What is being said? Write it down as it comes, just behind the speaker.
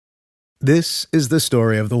This is the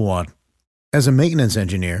story of the one. As a maintenance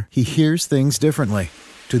engineer, he hears things differently.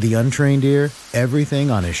 To the untrained ear,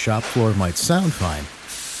 everything on his shop floor might sound fine,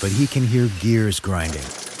 but he can hear gears grinding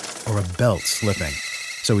or a belt slipping.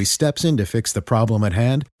 So he steps in to fix the problem at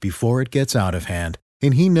hand before it gets out of hand.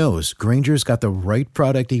 And he knows Grainger's got the right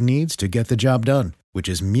product he needs to get the job done, which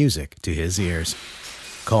is music to his ears.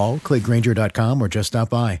 Call, click Grainger.com, or just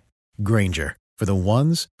stop by. Grainger, for the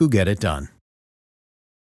ones who get it done.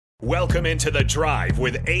 Welcome into The Drive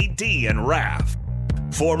with AD and Raph.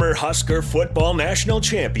 Former Husker football national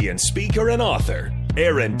champion, speaker, and author,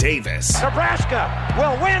 Aaron Davis. Nebraska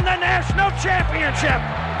will win the national championship.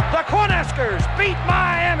 The Cornhuskers beat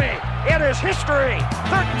Miami. It is history,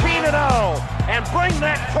 13-0, and bring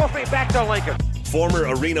that trophy back to Lincoln. Former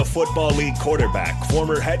Arena Football League quarterback,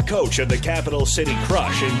 former head coach of the Capital City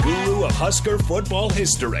Crush, and guru of Husker football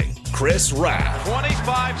history, Chris Raff.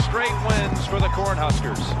 25 straight wins for the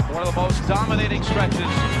Cornhuskers. One of the most dominating stretches in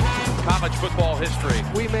college football history.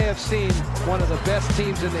 We may have seen one of the best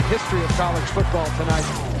teams in the history of college football tonight.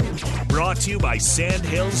 Brought to you by Sand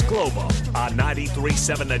Hills Global on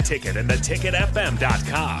 93.7 The Ticket and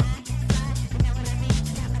theticketfm.com.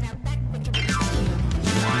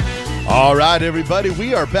 All right, everybody,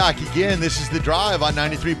 we are back again. This is The Drive on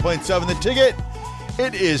 93.7 The Ticket.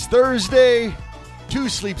 It is Thursday, 2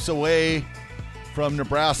 sleeps away from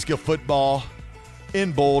Nebraska football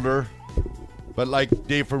in Boulder. But like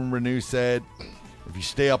Dave from Renew said, if you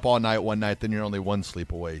stay up all night one night, then you're only 1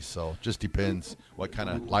 sleep away. So it just depends what kind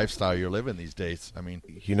of lifestyle you're living these days. I mean,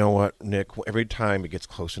 you know what, Nick? Every time it gets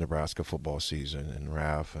close to Nebraska football season and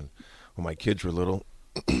Raph, and when my kids were little,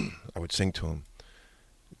 I would sing to them.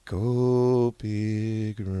 Go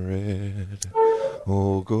Big Red,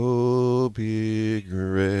 oh go Big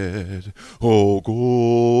Red, oh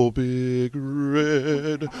go Big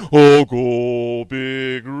Red, oh go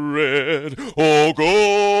Big Red, oh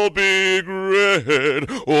go Big Red,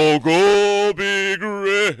 oh go Big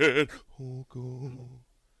Red, oh go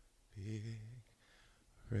Big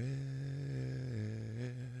Red.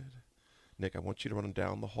 Nick, I want you to run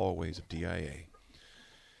down the hallways of DIA.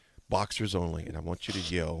 Boxers only, and I want you to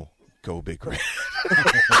yell, "Go Big Red."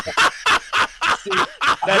 See,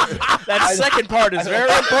 that second part is very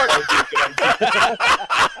important.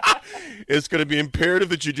 It's going to be imperative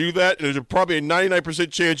that you do that. There's probably a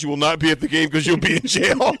 99% chance you will not be at the game because you'll be in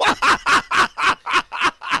jail.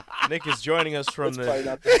 Nick is joining us from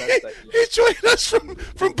He's joining us from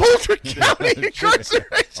Boulder County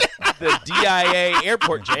Incarceration. The DIA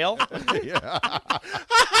airport jail. Yeah.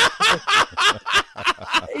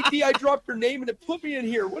 AD, I dropped your name and it put me in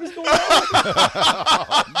here. What is going on?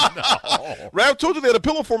 No. Ralph told you they had a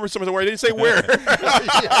pillow form or something where I didn't say where.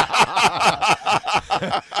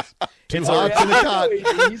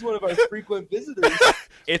 He's one of our frequent visitors.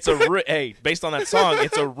 It's hey, based on that song,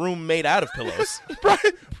 it's a room made out of pillows.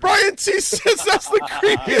 Brian T says that's the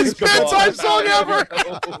creepiest bedtime song ever.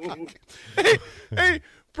 Hey,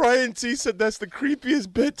 Brian T said that's the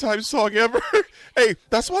creepiest bedtime song ever. Hey,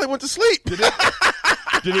 that's why I went to sleep.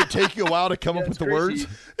 Did it take you a while to come up with the words?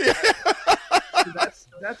 Yeah.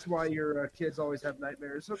 That's why your kids always have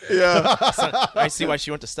nightmares. Okay. Yeah. So, I see why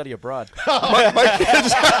she went to study abroad. My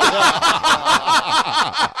kids.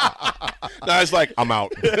 No, it's like, I'm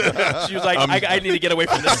out. She was like, I need to get away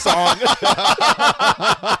from this song.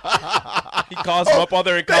 He calls them up while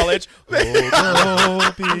they're in college.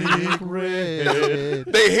 Oh, Big Red.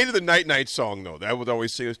 They hated the Night song, though. That would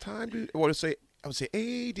always say, it's time to, I would say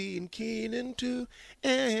AD and Keenan too,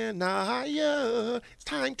 and it's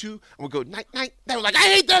time to. I would go night. They were like, I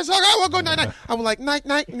hate that song. I want to go night. I was like night.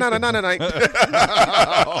 Oh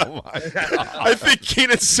my God. I think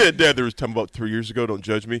Keenan said that there was time about 3 years ago. Don't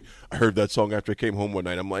judge me. I heard that song after I came home one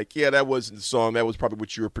night. I'm like, yeah, that wasn't the song. That was probably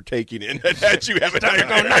what you were partaking in. That you have time to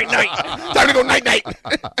go night. Time to go night.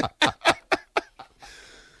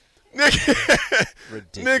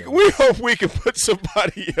 Nick, we hope we can put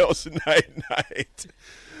somebody else night.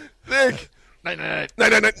 Nick, night.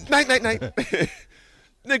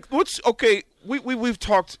 Nick, okay? We've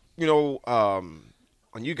talked, on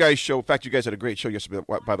you guys' show. In fact, you guys had a great show yesterday.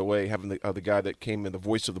 By the way, having the guy that came in, the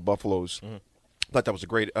voice of the Buffaloes. Mm-hmm. Thought that was a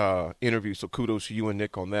great interview. So kudos to you and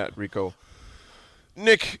Nick on that, Rico.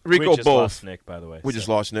 Rico, we just both. Lost Nick, by the way. We just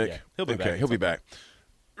lost Nick. Yeah, he'll be back. He'll be back.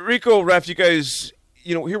 Rico, Raph, you guys.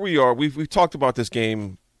 Here we are. We've talked about this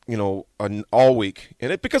game, all week,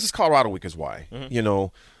 and because it's Colorado week is why.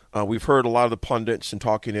 Mm-hmm. We've heard a lot of the pundits and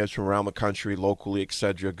talking heads from around the country, locally,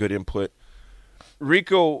 etc. Good input.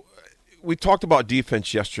 Rico, we talked about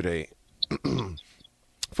defense yesterday.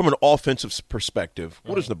 From an offensive perspective,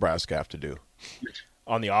 what does Nebraska have to do?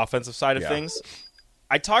 On the offensive side of things,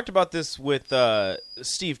 I talked about this with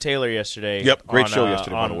Steve Taylor yesterday. Yep, great show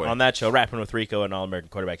yesterday, by the way. On that show, Rapping with Rico and All-American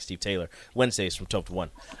quarterback Steve Taylor. Wednesdays from 12 to 1.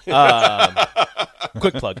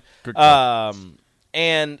 Quick plug.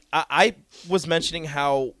 And I was mentioning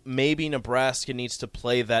how maybe Nebraska needs to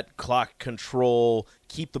play that clock control,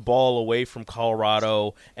 keep the ball away from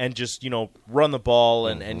Colorado, and just, run the ball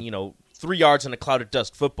and 3 yards in a cloud of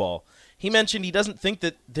dust football. He mentioned he doesn't think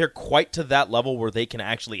that they're quite to that level where they can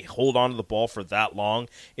actually hold on to the ball for that long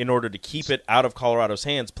in order to keep it out of Colorado's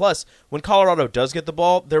hands. Plus, when Colorado does get the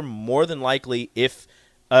ball, they're more than likely, if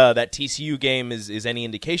that TCU game is any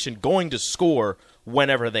indication, going to score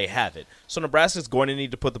whenever they have it. So Nebraska's going to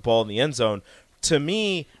need to put the ball in the end zone. To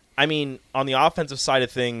me, on the offensive side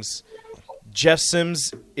of things, Jeff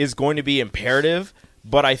Sims is going to be imperative,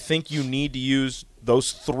 but I think you need to use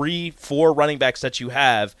those 3-4 running backs that you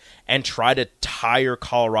have and try to tire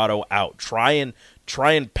Colorado out. Try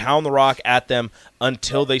and pound the rock at them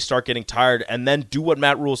until they start getting tired, and then do what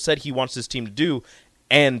Matt Rule said he wants his team to do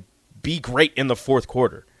and be great in the fourth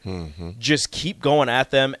quarter. Mm-hmm. Just keep going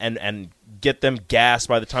at them and get them gassed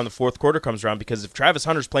by the time the fourth quarter comes around, because if Travis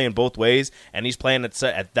Hunter's playing both ways and he's playing at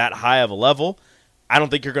that high of a level, I don't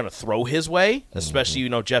think you're going to throw his way, especially,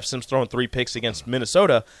 Jeff Sims throwing 3 picks against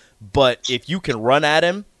Minnesota. But if you can run at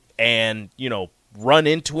him and, run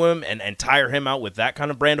into him and tire him out with that kind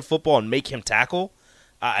of brand of football and make him tackle,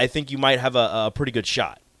 I think you might have a pretty good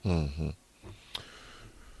shot. Mm-hmm.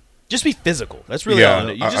 Just be physical. That's really all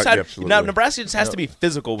it is. Now, Nebraska just has to be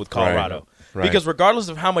physical with Colorado. Right. Because regardless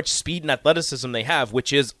of how much speed and athleticism they have,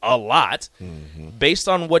 which is a lot, based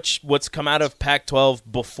on what's come out of Pac-12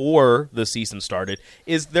 before the season started,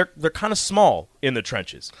 is they're kind of small in the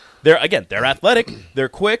trenches. They're athletic, they're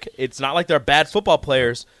quick. It's not like they're bad football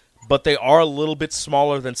players, but they are a little bit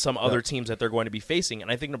smaller than some other teams that they're going to be facing.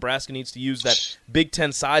 And I think Nebraska needs to use that Big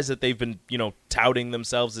Ten size that they've been touting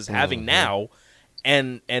themselves as having now,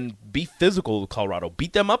 and be physical with Colorado.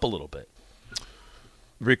 Beat them up a little bit.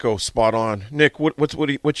 Rico, spot on. Nick, what's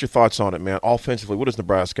your thoughts on it, man? Offensively, what does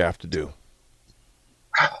Nebraska have to do?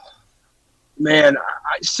 Man,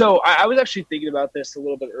 I was actually thinking about this a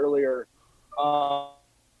little bit earlier,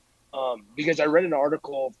 because I read an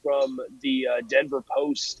article from the Denver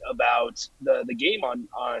Post about the game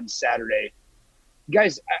on Saturday.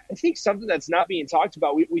 Guys, I think something that's not being talked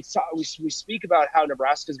about. We speak about how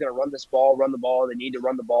Nebraska is going to run the ball. They need to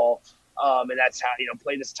run the ball. And that's how,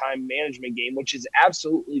 play this time management game, which is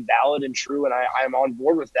absolutely valid and true, and I'm on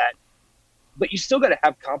board with that. But you still got to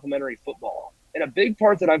have complementary football. And a big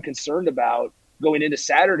part that I'm concerned about going into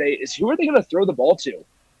Saturday is, who are they going to throw the ball to?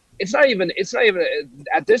 It's not even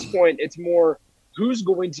at this point, it's more who's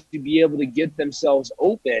going to be able to get themselves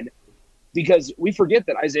open, because we forget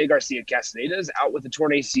that Isaiah Garcia-Castaneda is out with a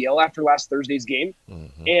torn ACL after last Thursday's game.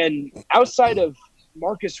 Mm-hmm. And outside of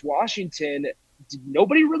Marcus Washington,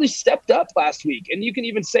 nobody really stepped up last week. And you can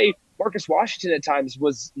even say Marcus Washington at times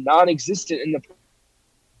was non-existent in the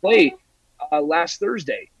play last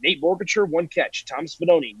Thursday. Nate Borgacher, 1 catch. Tom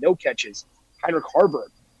Spadoni, no catches. Heinrich Harburg,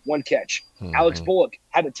 1 catch. Mm-hmm. Alex Bullock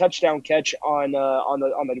had a touchdown catch on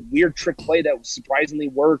the weird trick play that surprisingly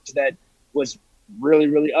worked, that was really,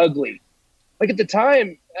 really ugly. Like, at the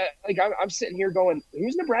time, I'm sitting here going,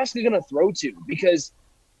 who's Nebraska going to throw to? Because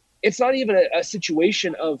it's not even a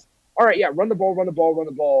situation of, all right, run the ball,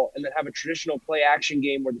 and then have a traditional play action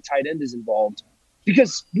game where the tight end is involved.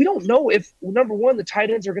 Because we don't know if, number one, the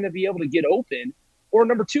tight ends are going to be able to get open, or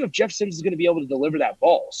number two, if Jeff Sims is going to be able to deliver that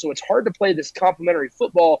ball. So it's hard to play this complementary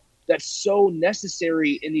football that's so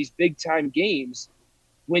necessary in these big-time games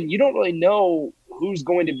when you don't really know who's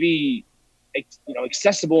going to be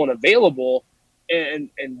accessible and available and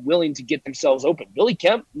willing to get themselves open. Billy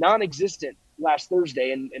Kemp, non-existent last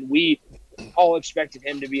Thursday, and we all expected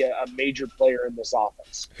him to be a major player in this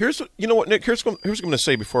offense. Nick, here's what I'm going to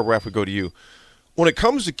say before Raph would go to you. When it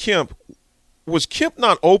comes to Kemp, was Kemp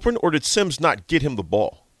not open, or did Sims not get him the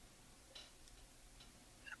ball?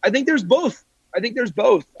 I think there's both. I think it's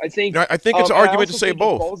an argument to say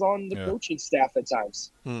both. It falls on the coaching staff at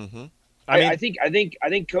times. Mm-hmm. I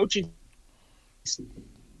think coaching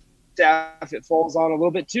staff, it falls on a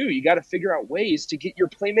little bit too. You got to figure out ways to get your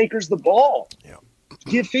playmakers the ball.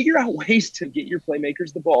 Yeah. Figure out ways to get your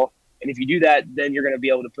playmakers the ball. And if you do that, then you're going to be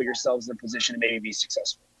able to put yourselves in a position to maybe be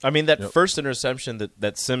successful. I mean, that first interception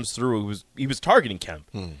that Sims threw, he was targeting Kemp.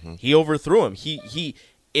 Mm-hmm. He overthrew him.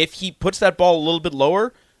 If he puts that ball a little bit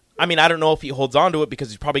lower, I mean, I don't know if he holds on to it because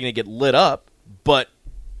he's probably going to get lit up, but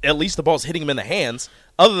at least the ball's hitting him in the hands.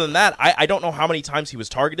 Other than that, I don't know how many times he was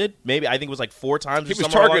targeted. Maybe I think it was like 4 times. He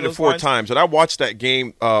was targeted 4 times, and I watched that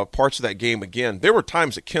game, parts of that game again. There were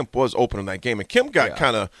times that Kemp was open in that game, and Kemp got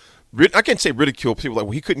kind of I can't say ridicule. People like,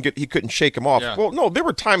 well, he couldn't shake him off. Yeah. Well, no, there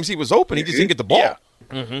were times he was open. He just didn't get the ball.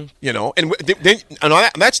 Yeah. You know, and then on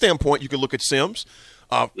that standpoint, you could look at Sims.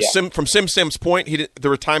 From Sim's point,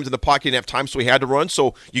 there were times in the pocket he didn't have time, so he had to run.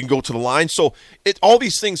 So you can go to the line. So all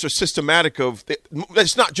these things are systematic.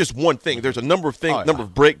 It's not just one thing. There's a number of things, number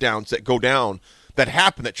of breakdowns that go down that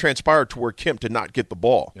happen that transpired to where Kemp did not get the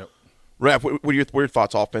ball. Yep. Raph, what are your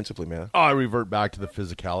thoughts offensively, man? I revert back to the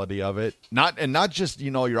physicality of it, not just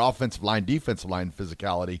your offensive line, defensive line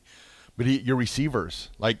physicality, but your receivers.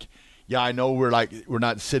 Like, yeah, I know we're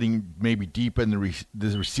not sitting maybe deep in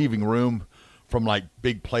the receiving room from like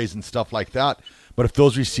big plays and stuff like that. But if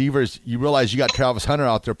those receivers, you realize you got Travis Hunter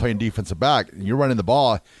out there playing defensive back, and you're running the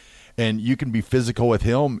ball, and you can be physical with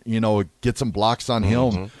him, get some blocks on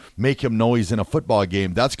him, make him know he's in a football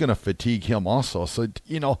game. That's going to fatigue him also. So,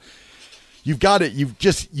 you've got to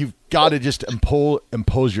just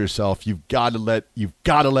impose yourself. You've got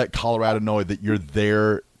to let Colorado know that you're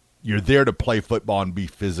there to play football and be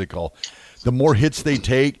physical. The more hits they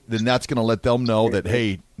take, then that's going to let them know that,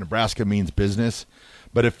 hey, Nebraska means business.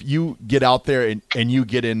 But if you get out there and you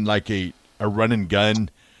get in like a run and gun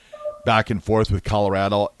back and forth with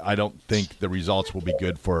Colorado, I don't think the results will be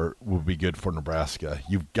good for Nebraska.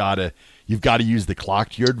 You've got to use the clock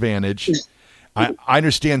to your advantage. I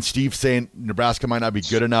understand Steve saying Nebraska might not be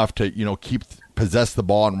good enough to possess the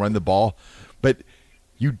ball and run the ball, but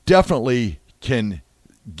you definitely can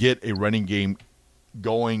get a running game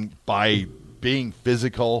going by being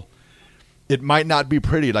physical. It might not be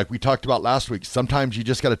pretty, like we talked about last week. Sometimes you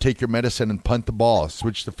just got to take your medicine and punt the ball,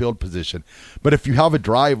 switch the field position. But if you have a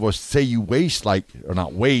drive, or say you waste, or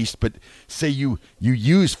not waste, but say you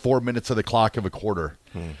use 4 minutes of the clock of a quarter,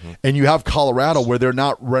 and you have Colorado where they're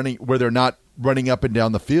not running up and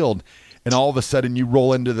down the field, and all of a sudden you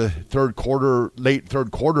roll into the late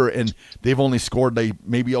third quarter, and they've only scored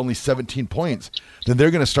maybe only 17 points, then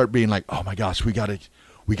they're going to start being like, oh my gosh, we got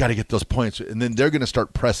to get those points. And then they're going to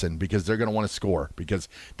start pressing because they're going to want to score, because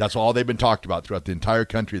that's all they've been talked about throughout the entire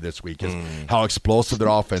country this week is how explosive their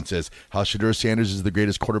offense is, how Shedeur Sanders is the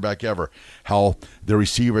greatest quarterback ever, how the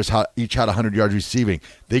receivers each had 100 yards receiving.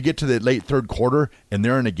 They get to the late third quarter and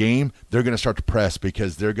they're in a game, they're going to start to press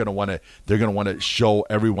because they're going to want to show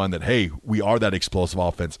everyone that, hey, we are that explosive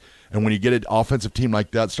offense. And when you get an offensive team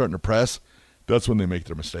like that starting to press, that's when they make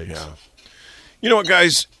their mistakes. Yeah. You know what,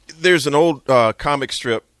 guys? There's an old comic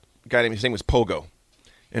strip guy named, his name was Pogo,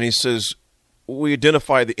 and he says, we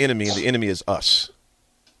identify the enemy, and the enemy is us.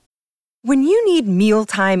 When you need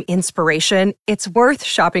mealtime inspiration, it's worth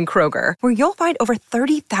shopping Kroger, where you'll find over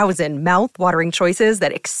 30,000 mouth-watering choices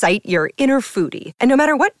that excite your inner foodie. And no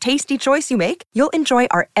matter what tasty choice you make, you'll enjoy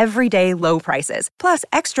our everyday low prices, plus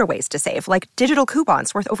extra ways to save, like digital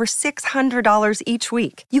coupons worth over $600 each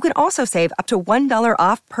week. You can also save up to $1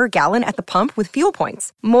 off per gallon at the pump with fuel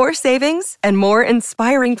points. More savings and more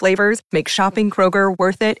inspiring flavors make shopping Kroger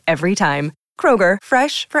worth it every time. Kroger,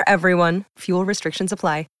 fresh for everyone. Fuel restrictions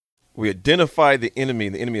apply. We identify the enemy,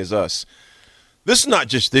 and the enemy is us. This is not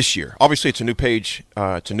just this year. Obviously, it's a new page.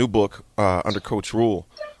 It's a new book under Coach Rule.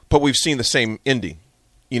 But we've seen the same ending.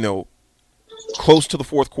 Close to the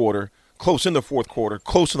fourth quarter, close in the fourth quarter,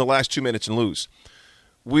 close in the last 2 minutes and lose.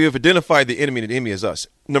 We have identified the enemy, and the enemy is us.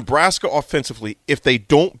 Nebraska offensively, if they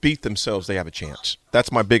don't beat themselves, they have a chance.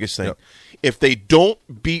 That's my biggest thing. Yep. If they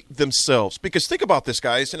don't beat themselves. Because think about this,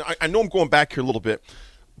 guys, and I know I'm going back here a little bit,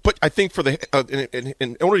 but I think for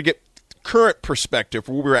in order to get current perspective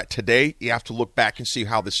for where we're at today, you have to look back and see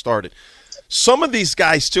how this started. Some of these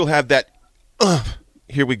guys still have that,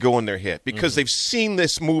 here we go in their head, because they've seen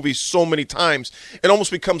this movie so many times. It almost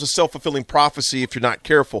becomes a self-fulfilling prophecy if you're not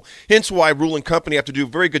careful. Hence why Rule and Company have to do a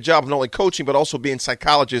very good job of not only coaching but also being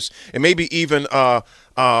psychologists and maybe even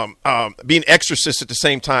being exorcists at the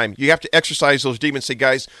same time. You have to exercise those demons and say,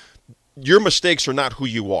 guys, your mistakes are not who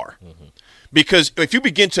you are. Because if you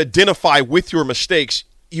begin to identify with your mistakes,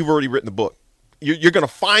 you've already written the book. You're going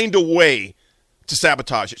to find a way to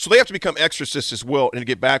sabotage it. So they have to become exorcists as well and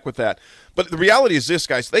get back with that. But the reality is this,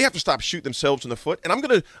 guys, they have to stop shooting themselves in the foot. And I'm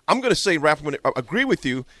going to say, Raph, I'm going to agree with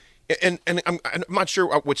you. And I'm not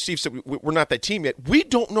sure what Steve said. We're not that team yet. We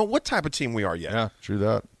don't know what type of team we are yet. Yeah, true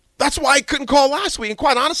that. That's why I couldn't call last week. And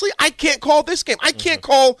quite honestly, I can't call this game. I can't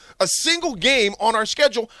call a single game on our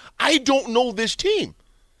schedule. I don't know this team.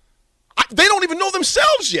 They don't even know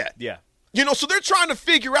themselves yet. Yeah. So they're trying to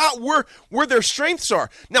figure out where their strengths are.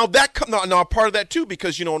 Now, part of that, too,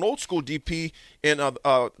 because, an old school DP and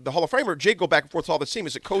the Hall of Famer, Jay, go back and forth all the team.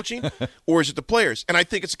 Is it coaching or is it the players? And I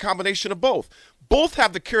think it's a combination of both. Both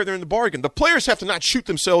have to carry their in the bargain. The players have to not shoot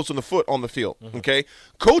themselves in the foot on the field, okay?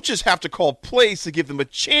 Coaches have to call plays to give them a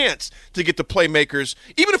chance to get the playmakers.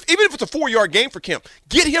 Even if it's a 4-yard game for Kemp,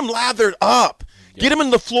 get him lathered up. Get him in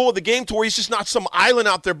the flow of the game to where he's just not some island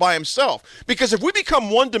out there by himself. Because if we become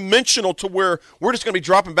one-dimensional to where we're just going to be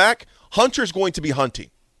dropping back, Hunter's going to be hunting.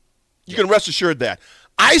 You can rest assured that.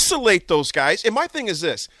 Isolate those guys. And my thing is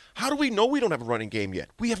this. How do we know we don't have a running game yet?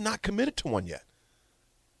 We have not committed to one yet.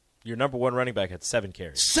 Your number one running back had 7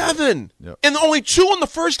 carries. 7! Yep. And only 2 in the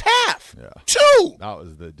first half. Yeah. 2! That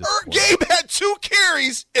was the Gabe had 2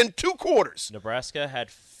 carries in 2 quarters. Nebraska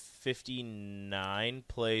had 59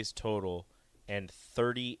 plays total, and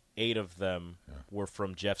 38 of them were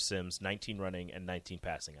from Jeff Sims, 19 running and 19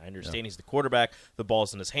 passing. I understand he's the quarterback. The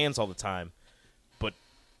ball's in his hands all the time. But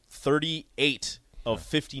 38 of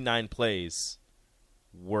 59 plays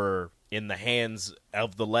were in the hands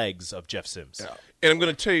of the legs of Jeff Sims. Yeah. And I'm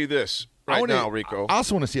going to tell you this now, Rico. I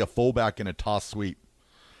also want to see a fullback in a toss sweep.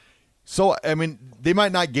 So, I mean, they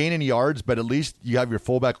might not gain any yards, but at least you have your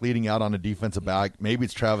fullback leading out on a defensive back. Maybe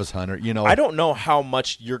it's Travis Hunter. I don't know how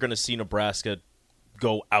much you're going to see Nebraska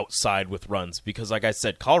go outside with runs because, like I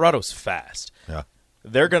said, Colorado's fast. Yeah,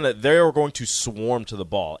 they're going to swarm to the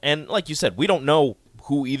ball, and like you said, we don't know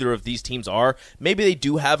who either of these teams are. Maybe they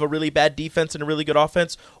do have a really bad defense and a really good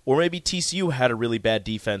offense, or maybe TCU had a really bad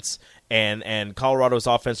defense and Colorado's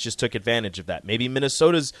offense just took advantage of that. Maybe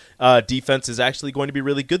Minnesota's defense is actually going to be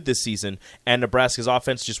really good this season, and Nebraska's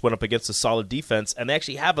offense just went up against a solid defense, and they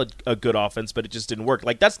actually have a good offense, but it just didn't work.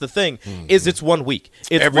 Like, that's the thing, is it's 1 week.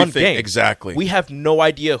 It's everything, 1 game. Exactly. We have no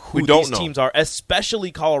idea who these teams are,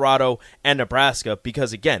 especially Colorado and Nebraska,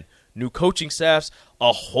 because, again, new coaching staffs,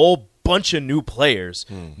 a whole bunch of new players,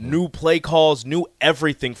 new play calls, new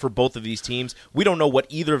everything for both of these teams. We don't know what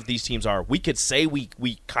either of these teams are. We could say we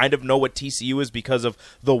kind of know what TCU is because of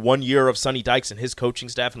the 1 year of Sonny Dykes and his coaching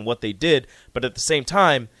staff and what they did, but at the same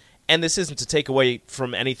time, and this isn't to take away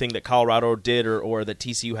from anything that Colorado did or that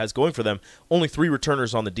TCU has going for them, only 3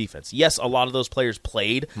 returners on the defense. Yes, a lot of those players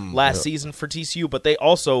played last season for TCU, but they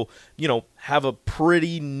also, have a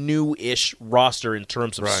pretty new-ish roster in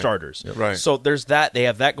terms of starters. Right. So there's that. They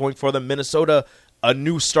have that going for them. Minnesota, a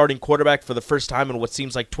new starting quarterback for the first time in what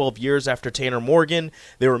seems like 12 years after Tanner Morgan.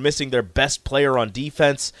 They were missing their best player on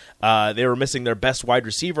defense. They were missing their best wide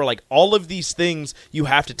receiver. Like, all of these things you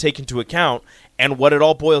have to take into account. And what it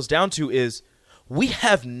all boils down to is we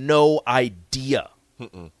have no idea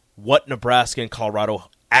what Nebraska and Colorado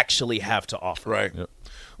actually have to offer. Right. Yep.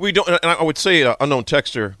 We don't. And I would say unknown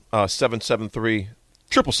texter 773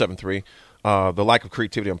 the lack of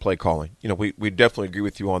creativity on play calling. We definitely agree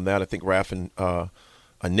with you on that. I think Raph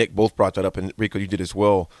and Nick both brought that up, and Rico, you did as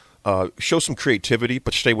well. Show some creativity,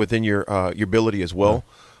 but stay within your ability as well.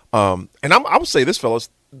 And I would say this, fellas.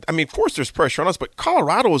 I mean, of course, there's pressure on us, but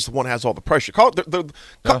Colorado is the one that has all the pressure.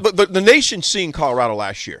 The nation seen Colorado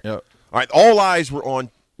last year. Yeah. All right, all eyes were on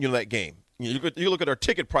that game. You look at our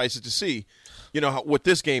ticket prices to see, what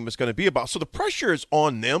this game is going to be about. So the pressure is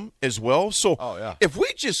on them as well. So if we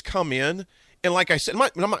just come in and, like I said, I'm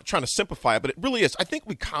not trying to simplify it, but it really is. I think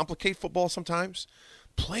we complicate football sometimes.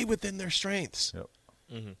 Play within their strengths. Yep.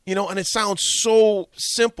 And it sounds so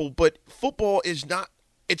simple, but football is not.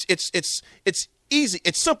 It's easy.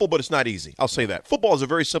 It's simple, but it's not easy. I'll say that. Football is a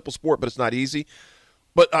very simple sport, but it's not easy.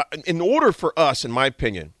 But in order for us, in my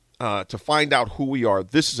opinion, to find out who we are,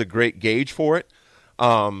 this is a great gauge for it.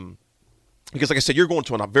 Because, like I said, you're going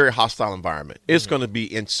to a very hostile environment. It's going to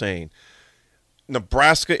be insane.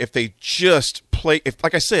 Nebraska, if they just play,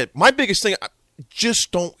 like I said, my biggest thing,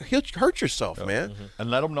 just don't hurt yourself, man.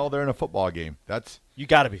 And let them know they're in a football game. You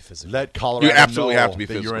got to be physical. Let Colorado you absolutely know have to be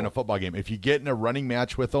that physical. you're in a football game. If you get in a running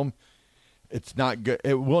match with them, it's not good.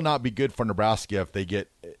 It will not be good for Nebraska if they get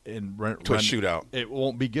to a shootout. It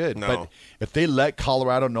won't be good. No. But if they let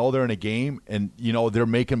Colorado know they're in a game and they're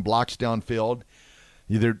making blocks downfield,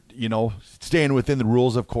 either staying within the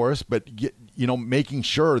rules, of course, but making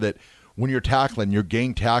sure that when you're tackling, you're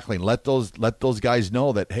gang tackling. Let those guys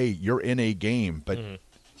know that, hey, you're in a game. But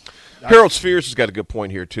Harold Spheres has got a good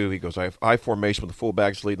point here too. He goes, I formation with the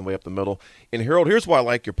fullbacks leading the way up the middle. And Harold, here's why I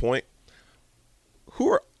like your point.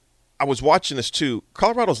 I was watching this too.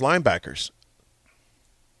 Colorado's linebackers.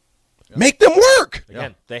 Yeah. Make them work.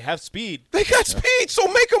 Again, they have speed. They got speed, so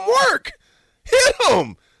make them work. Hit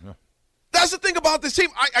them. Yeah. That's the thing about this team.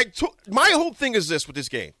 My whole thing is this with this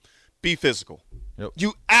game. Be physical. Yep.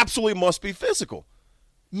 You absolutely must be physical.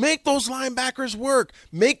 Make those linebackers work.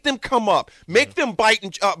 Make them come up. Make them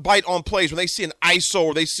bite on plays when they see an ISO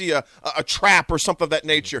or they see a trap or something of that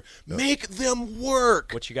nature. Make them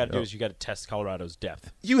work. What you got to do is you got to test Colorado's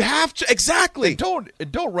depth. You have to, exactly.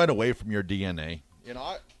 And don't run away from your DNA. You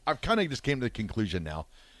know, I've kind of just came to the conclusion now.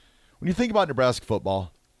 When you think about Nebraska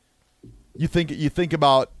football, you think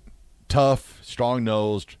about tough,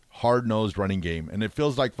 strong-nosed, hard-nosed running game, and it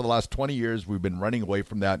feels like for the last 20 years we've been running away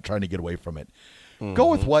from that, trying to get away from it.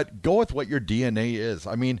 Go with what your DNA is.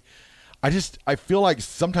 I mean, I feel like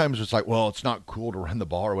sometimes it's like, well, it's not cool to run the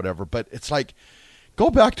ball or whatever, but it's like, go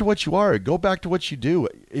back to what you are. Go back to what you do.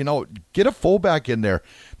 You know, get a fullback in there.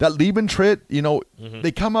 That Liebentritt, you know,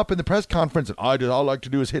 they come up in the press conference and all I like to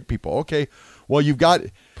do is hit people. Okay, well, you've got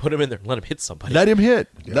put him in there and let him hit somebody. Let him hit.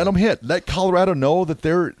 Yeah. Let him hit. Let Colorado know that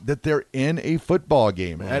they're in a football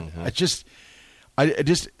game. And it just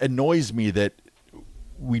annoys me that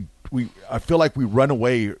I feel like we run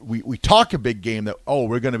away. We talk a big game that,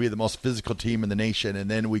 we're going to be the most physical team in the nation, and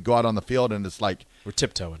then we go out on the field and it's like we're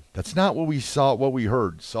tiptoeing. That's not what we saw, what we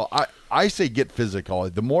heard. So I say get physical.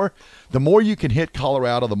 The more you can hit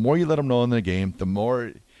Colorado, the more you let them know in the game, the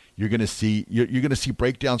more you're going to see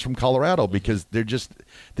breakdowns from Colorado because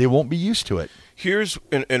they won't be used to it. Here's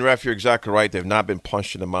and Ref, you're exactly right. They've not been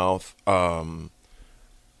punched in the mouth.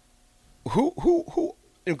 Who?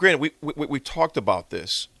 And granted, we talked about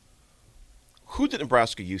this. Who did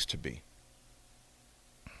Nebraska used to be?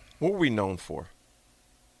 What were we known for?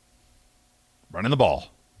 Running the ball.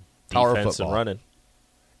 Power Defense football. And running.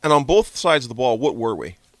 And on both sides of the ball, what were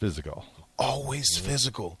we? Physical. Always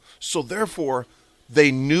physical. So therefore, they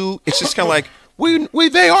knew. It's just kind of like,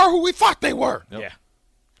 they are who we thought they were. Yep. Yeah.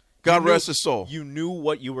 God rest his soul. You knew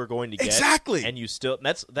what you were going to get. Exactly. And you still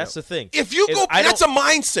that's the thing. If you go, that's a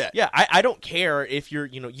mindset. Yeah, I don't care if you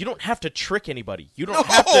don't have to trick anybody. You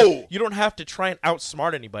don't have to try and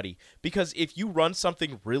outsmart anybody because if you run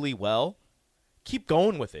something really well, keep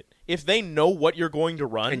going with it. If they know what you're going to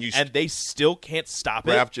run and they still can't stop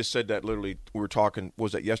it. Raph just said that literally. We were talking,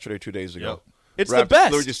 was that yesterday or 2 days ago? Yep. It's Raph the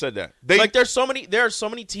best. Literally just said that. There are so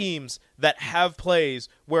many teams that have plays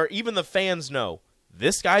where even the fans know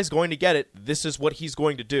this guy's going to get it. This is what he's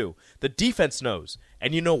going to do. The defense knows.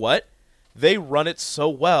 And you know what? They run it so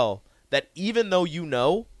well that even though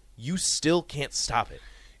you still can't stop it.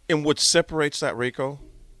 And what separates that, Rico,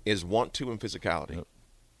 is want-to and physicality. Yep.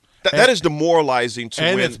 That is demoralizing to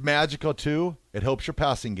win. And it's magical, too. It helps your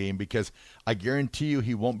passing game because I guarantee you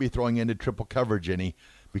he won't be throwing into triple coverage any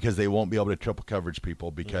because they won't be able to triple coverage people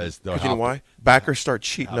because they'll you know why? Backers start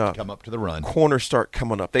cheating up. Come up to the run. Corners start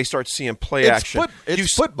coming up. They start seeing play action.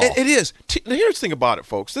 It's football. It is. Here's the thing about it,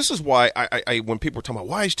 folks. This is why I when people are talking about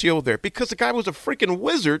why is T.O. there? Because the guy was a freaking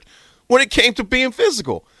wizard when it came to being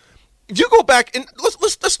physical. If you go back and let's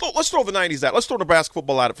throw the 90s out. Let's throw Nebraska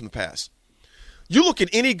football out from the past. You look at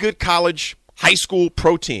any good college, high school,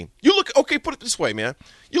 pro team. Put it this way, man.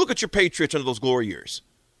 You look at your Patriots under those glory years.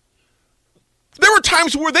 There were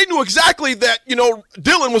times where they knew exactly that,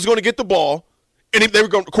 Dillon was going to get the ball, and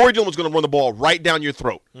Corey Dillon was going to run the ball right down your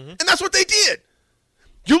throat. Mm-hmm. And that's what they did.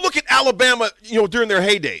 You look at Alabama, during their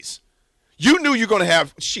heydays. You knew you were going to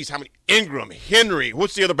have, how many? Ingram, Henry,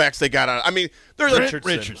 what's the other backs they got out? I mean, there's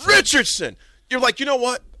Richardson. You're like, you know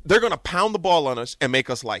what? They're going to pound the ball on us and make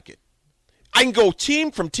us like it. I can go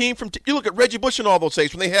team from team from team. You look at Reggie Bush and all those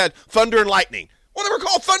days when they had Thunder and Lightning. Well, they were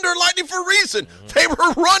called Thunder and Lightning for a reason. Mm-hmm. They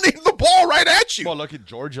were running the ball right at you. Well, look at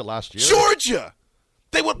Georgia last year. Georgia.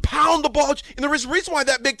 They would pound the ball. And there was a reason why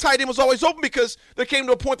that big tight end was always open because there came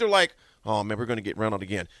to a point they're like, oh, man, we're going to get Reynolds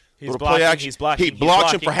again. He's blocking. He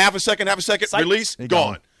blocks him for half a second, release,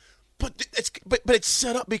 gone. But it's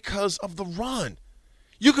set up because of the run.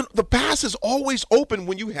 The pass is always open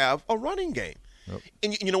when you have a running game. Yep.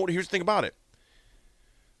 And you know what? Here's the thing about it.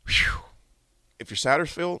 Whew. If you're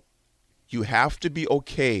Satterfield, you have to be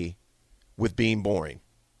okay with being boring.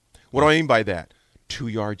 What do I mean by that? 2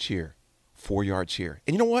 yards here, 4 yards here.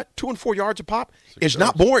 And you know what? 2 and 4 yards a pop is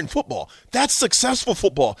not boring football. That's successful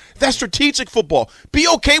football. That's strategic football. Be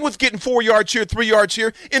okay with getting 4 yards here, 3 yards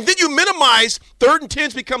here, and then you minimize 3rd and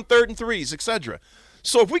 10s become 3rd and 3s, etc.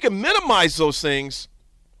 So if we can minimize those things,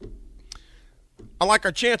 I like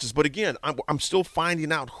our chances. But again, I'm still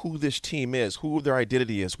finding out who this team is, who their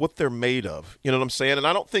identity is, what they're made of. You know what I'm saying? And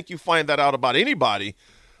I don't think you find that out about anybody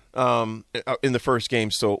in the first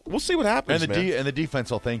game. So we'll see what happens, and the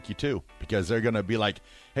defense will thank you, too, because they're going to be like,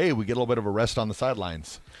 hey, we get a little bit of a rest on the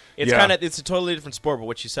sidelines. It's it's a totally different sport, but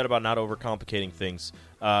what you said about not overcomplicating things.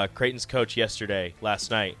 Creighton's coach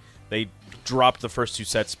last night, they dropped the first 2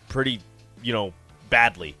 sets pretty,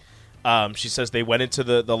 badly. She says they went into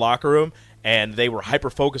the locker room and they were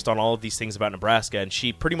hyper-focused on all of these things about Nebraska, and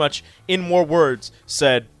she pretty much, in more words,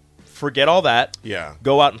 said, forget all that. Yeah.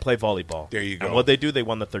 Go out and play volleyball. There you go. And what they do, they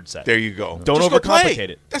won the third set. There you go. Don't just overcomplicate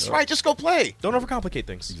it. That's right. Just go play. Don't overcomplicate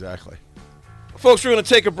things. Exactly. Folks, we're going to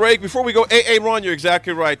take a break. Before we go, Ron, you're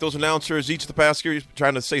exactly right. Those announcers, each of the past years,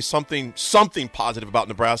 trying to say something positive about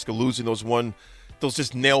Nebraska losing those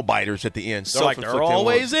just nail biters at the end. They're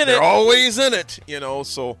always in it. They're always in it,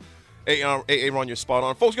 So, Ron, you're spot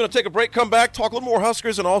on. Folks, we're going to take a break, come back, talk a little more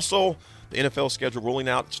Huskers, and also the NFL schedule rolling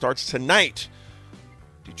out starts tonight.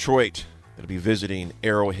 Detroit, that'll be visiting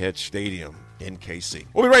Arrowhead Stadium in KC.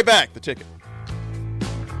 We'll be right back. The Ticket.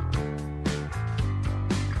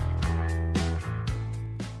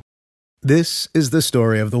 This is the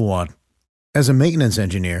story of the one. As a maintenance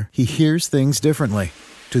engineer, he hears things differently.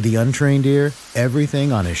 To the untrained ear,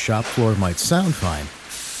 everything on his shop floor might sound fine,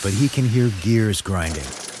 but he can hear gears grinding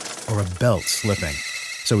or a belt slipping.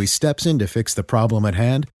 So he steps in to fix the problem at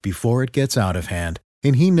hand before it gets out of hand.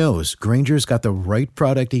 And he knows Grainger's got the right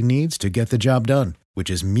product he needs to get the job done, which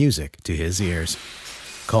is music to his ears.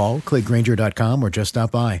 Call, click Grainger.com, or just stop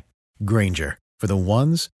by. Grainger, for the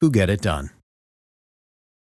ones who get it done.